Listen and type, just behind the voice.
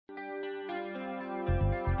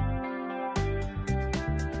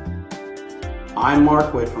I'm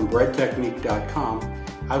Mark Witt from breadtechnique.com.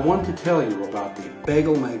 I want to tell you about the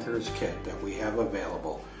Bagel Maker's Kit that we have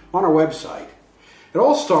available on our website. It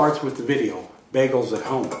all starts with the video, Bagels at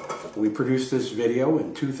Home. We produced this video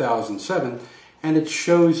in 2007, and it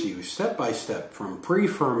shows you step by step from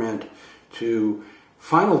pre-ferment to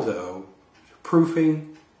final dough,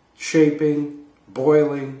 proofing, shaping,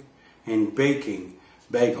 boiling, and baking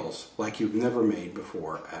bagels like you've never made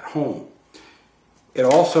before at home. It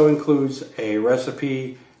also includes a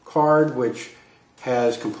recipe card which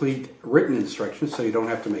has complete written instructions so you don't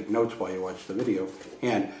have to make notes while you watch the video,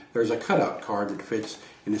 and there's a cutout card that fits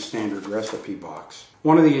in a standard recipe box.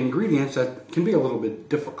 One of the ingredients that can be a little bit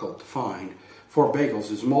difficult to find for bagels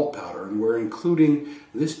is malt powder, and we're including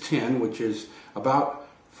this tin, which is about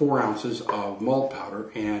 4 ounces of malt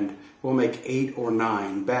powder, and we'll make 8 or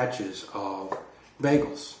 9 batches of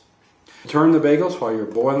bagels. To turn the bagels while you're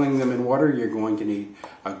boiling them in water, you're going to need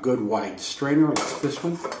a good wide strainer like this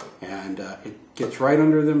one, and it gets right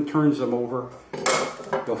under them, turns them over.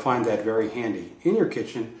 You'll find that very handy in your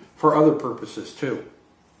kitchen for other purposes too.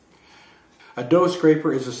 A dough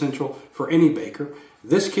scraper is essential for any baker.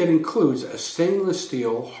 This kit includes a stainless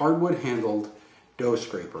steel hardwood handled dough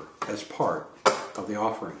scraper as part of the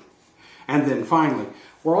offering. And then finally,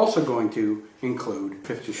 we're also going to include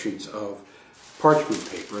 50 sheets of parchment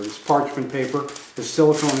paper. This parchment paper is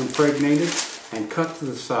silicone impregnated and cut to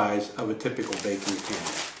the size of a typical baking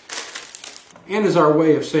pan. And as our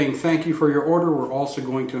way of saying thank you for your order, we're also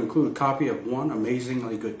going to include a copy of one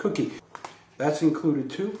amazingly good cookie. That's included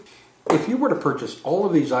too. If you were to purchase all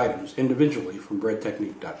of these items individually from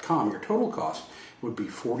breadtechnique.com, your total cost would be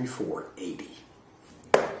 $44.80.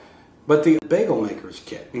 But the Bagel Maker's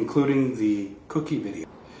Kit, including the cookie video,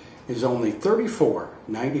 is only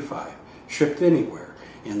 $34.95, shipped anywhere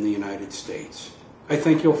in the United States. I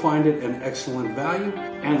think you'll find it an excellent value,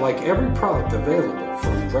 and like every product available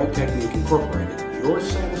from Bread Technique Incorporated, your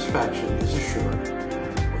satisfaction is assured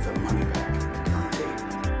with a money back.